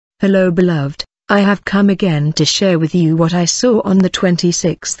Hello beloved, I have come again to share with you what I saw on the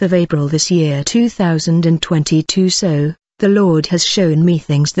 26th of April this year 2022. So, the Lord has shown me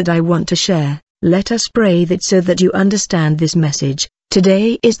things that I want to share. Let us pray that so that you understand this message.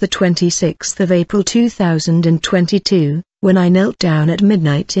 Today is the 26th of April 2022, when I knelt down at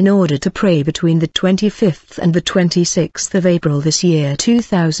midnight in order to pray between the 25th and the 26th of April this year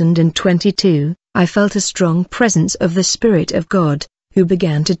 2022, I felt a strong presence of the Spirit of God, who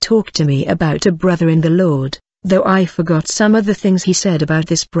began to talk to me about a brother in the Lord. Though I forgot some of the things he said about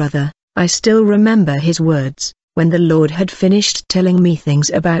this brother, I still remember his words. When the Lord had finished telling me things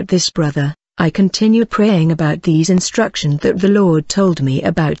about this brother, I continued praying about these instructions that the Lord told me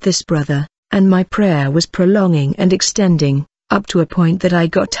about this brother, and my prayer was prolonging and extending, up to a point that I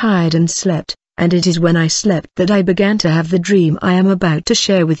got tired and slept, and it is when I slept that I began to have the dream I am about to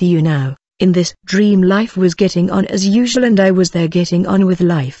share with you now. In this dream, life was getting on as usual and I was there getting on with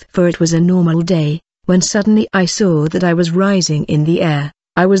life, for it was a normal day, when suddenly I saw that I was rising in the air.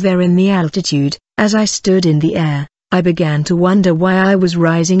 I was there in the altitude. As I stood in the air, I began to wonder why I was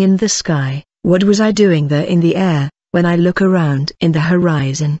rising in the sky. What was I doing there in the air? When I look around in the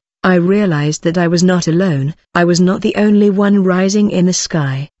horizon, I realized that I was not alone. I was not the only one rising in the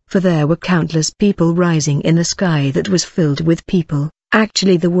sky, for there were countless people rising in the sky that was filled with people.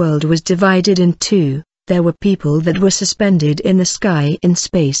 Actually, the world was divided in two. There were people that were suspended in the sky in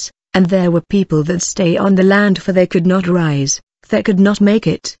space, and there were people that stay on the land, for they could not rise, they could not make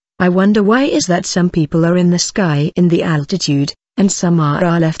it. I wonder why is that some people are in the sky in the altitude, and some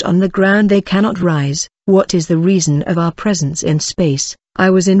are left on the ground, they cannot rise. What is the reason of our presence in space? I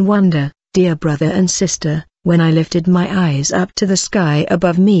was in wonder, dear brother and sister. When I lifted my eyes up to the sky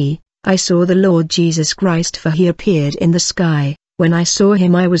above me, I saw the Lord Jesus Christ, for he appeared in the sky. When I saw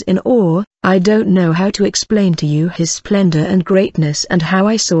him I was in awe. I don't know how to explain to you his splendor and greatness and how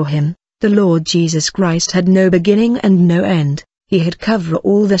I saw him. The Lord Jesus Christ had no beginning and no end. He had covered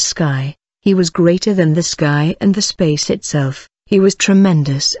all the sky. He was greater than the sky and the space itself. He was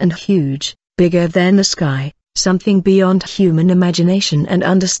tremendous and huge, bigger than the sky, something beyond human imagination and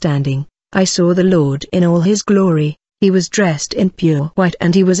understanding. I saw the Lord in all his glory. He was dressed in pure white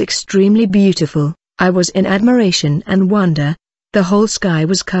and he was extremely beautiful. I was in admiration and wonder. The whole sky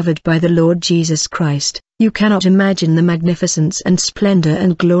was covered by the Lord Jesus Christ. You cannot imagine the magnificence and splendor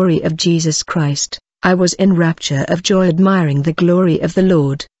and glory of Jesus Christ. I was in rapture of joy, admiring the glory of the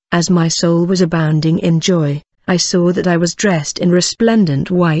Lord. As my soul was abounding in joy, I saw that I was dressed in resplendent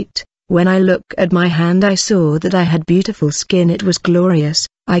white. When I looked at my hand I saw that I had beautiful skin. It was glorious.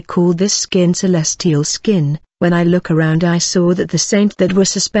 I called this skin celestial skin. When I look around I saw that the saints that were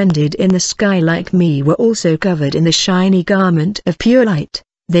suspended in the sky like me were also covered in the shiny garment of pure light.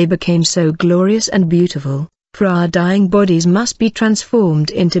 They became so glorious and beautiful, for our dying bodies must be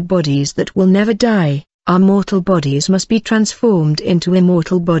transformed into bodies that will never die. Our mortal bodies must be transformed into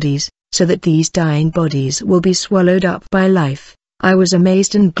immortal bodies, so that these dying bodies will be swallowed up by life. I was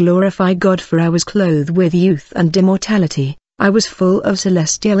amazed and glorified God, for I was clothed with youth and immortality. I was full of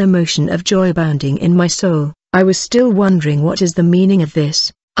celestial emotion of joy abounding in my soul. I was still wondering what is the meaning of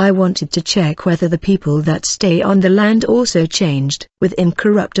this. I wanted to check whether the people that stay on the land also changed with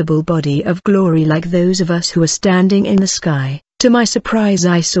incorruptible body of glory like those of us who are standing in the sky. To my surprise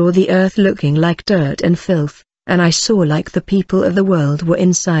I saw the earth looking like dirt and filth, and I saw like the people of the world were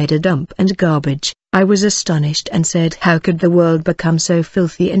inside a dump and garbage. I was astonished and said, how could the world become so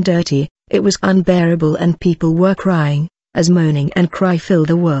filthy and dirty? It was unbearable and people were crying, as moaning and cry filled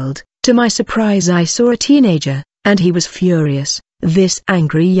the world. To my surprise I saw a teenager, and he was furious. This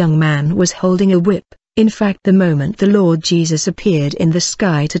angry young man was holding a whip. In fact, the moment the Lord Jesus appeared in the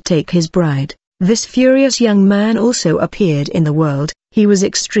sky to take his bride, this furious young man also appeared in the world. He was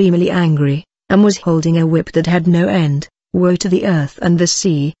extremely angry, and was holding a whip that had no end. Woe to the earth and the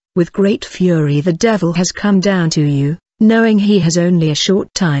sea! With great fury the devil has come down to you, knowing he has only a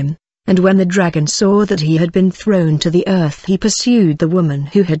short time. And when the dragon saw that he had been thrown to the earth, he pursued the woman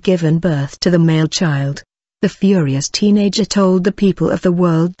who had given birth to the male child. The furious teenager told the people of the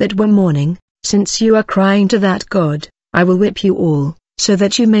world that were mourning, since you are crying to that God, I will whip you all, so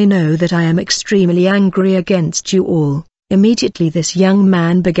that you may know that I am extremely angry against you all. Immediately this young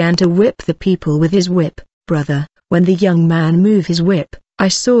man began to whip the people with his whip. Brother, when the young man moved his whip, I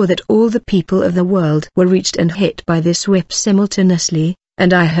saw that all the people of the world were reached and hit by this whip simultaneously.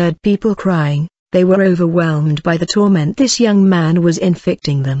 And I heard people crying. They were overwhelmed by the torment this young man was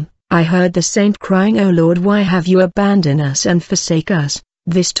inflicting them. I heard the saint crying, O Lord, why have you abandoned us and forsake us?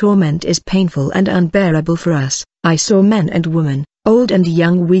 This torment is painful and unbearable for us. I saw men and women, old and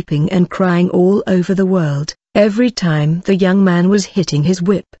young, weeping and crying all over the world. Every time the young man was hitting his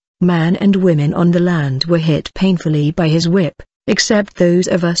whip, Man and women on the land were hit painfully by his whip, except those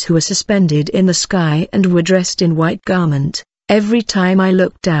of us who were suspended in the sky and were dressed in white garment. Every time I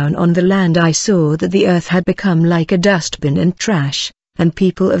looked down on the land I saw that the earth had become like a dustbin and trash, and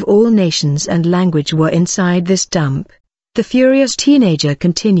people of all nations and language were inside this dump. The furious teenager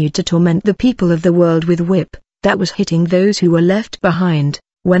continued to torment the people of the world with whip that was hitting those who were left behind.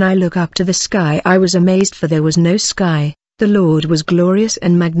 When I looked up to the sky I was amazed, for there was no sky. The Lord was glorious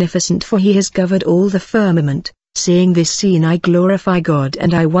and magnificent, for he has covered all the firmament. Seeing this scene I glorify God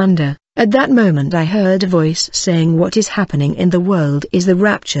and I wonder. At that moment I heard a voice saying, what is happening in the world is the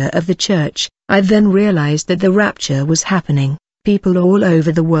rapture of the church. I then realized that the rapture was happening. People all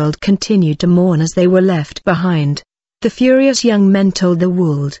over the world continued to mourn as they were left behind. The furious young men told the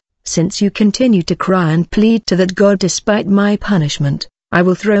world, since you continue to cry and plead to that God despite my punishment, I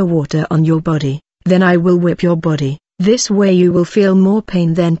will throw water on your body, then I will whip your body. This way you will feel more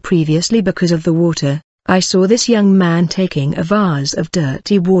pain than previously because of the water. I saw this young man taking a vase of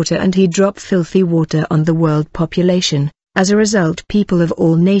dirty water and he dropped filthy water on the world population. As a result people of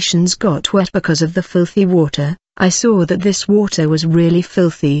all nations got wet because of the filthy water. I saw that this water was really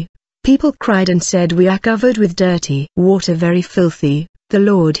filthy. People cried and said, we are covered with dirty water, very filthy, the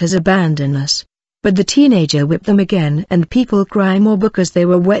Lord has abandoned us. But the teenager whipped them again and people cry more because they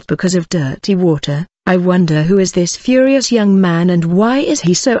were wet because of dirty water. I wonder who is this furious young man and why is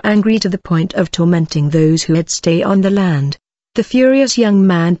he so angry to the point of tormenting those who had stayed on the land. The furious young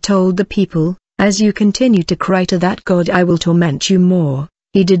man told the people, as you continue to cry to that God I will torment you more.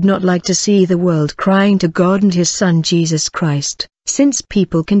 He did not like to see the world crying to God and his Son Jesus Christ. Since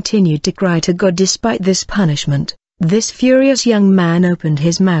people continued to cry to God despite this punishment, this furious young man opened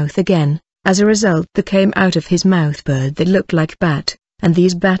his mouth again. As a result there came out of his mouth bird that looked like bat, and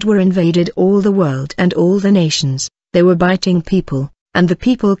these bat were invaded all the world and all the nations. They were biting people, and the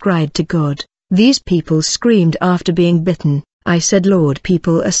people cried to God. These people screamed after being bitten. I said, Lord,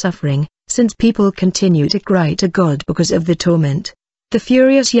 people are suffering, since people continue to cry to God because of the torment. The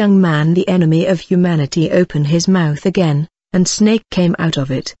furious young man, the enemy of humanity, opened his mouth again, and snake came out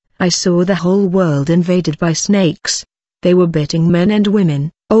of it. I saw the whole world invaded by snakes. They were biting men and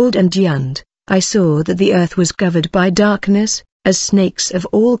women, old and young. I saw that the earth was covered by darkness, as snakes of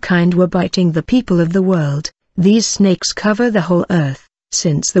all kind were biting the people of the world. These snakes cover the whole earth.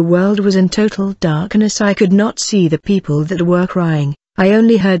 Since the world was in total darkness I could not see the people that were crying. I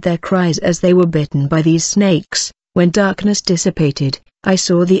only heard their cries as they were bitten by these snakes. When darkness dissipated, I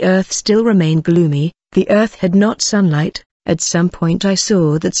saw the earth still remain gloomy. The earth had not sunlight. At some point I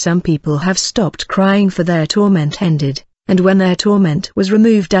saw that some people have stopped crying, for their torment ended, and when their torment was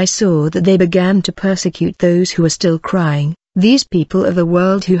removed I saw that they began to persecute those who were still crying. These people of the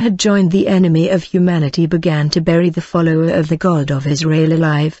world who had joined the enemy of humanity began to bury the follower of the God of Israel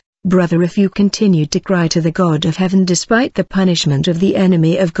alive. Brother, if you continued to cry to the God of heaven despite the punishment of the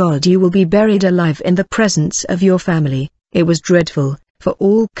enemy of God, you will be buried alive in the presence of your family. It was dreadful, for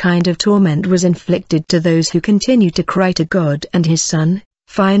all kind of torment was inflicted to those who continued to cry to God and his Son.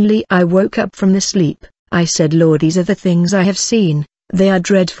 Finally I woke up from the sleep. I said, Lord, these are the things I have seen. They are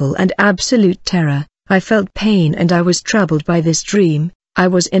dreadful and absolute terror. I felt pain and I was troubled by this dream. I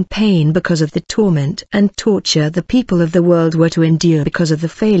was in pain because of the torment and torture the people of the world were to endure because of the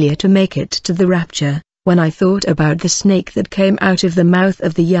failure to make it to the rapture. When I thought about the snake that came out of the mouth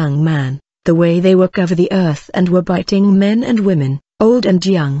of the young man, the way they were cover the earth and were biting men and women, old and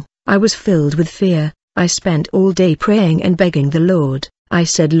young, I was filled with fear. I spent all day praying and begging the Lord. I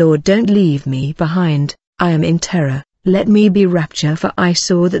said, Lord, don't leave me behind. I am in terror. Let me be rapture, for I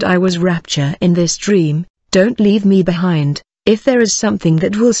saw that I was rapture in this dream. Don't leave me behind. If there is something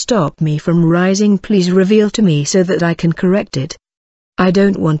that will stop me from rising, please reveal to me so that I can correct it. I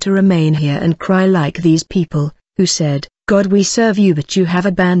don't want to remain here and cry like these people, who said, God, we serve you but you have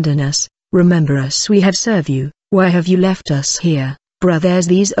abandoned us. Remember us, we have served you. Why have you left us here? Brothers,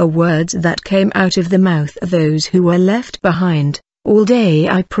 these are words that came out of the mouth of those who were left behind. All day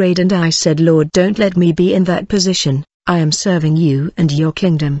I prayed and I said, Lord, don't let me be in that position. I am serving you and your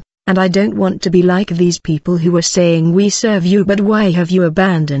kingdom, and I don't want to be like these people who were saying we serve you but why have you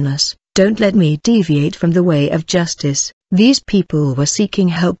abandoned us? Don't let me deviate from the way of justice. These people were seeking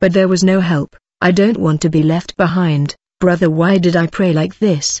help but there was no help. I don't want to be left behind. Brother, why did I pray like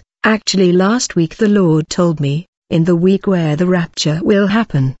this? Actually last week the Lord told me, in the week where the rapture will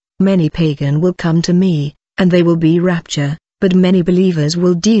happen, many pagan will come to me, and they will be rapture, but many believers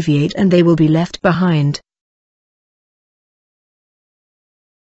will deviate and they will be left behind.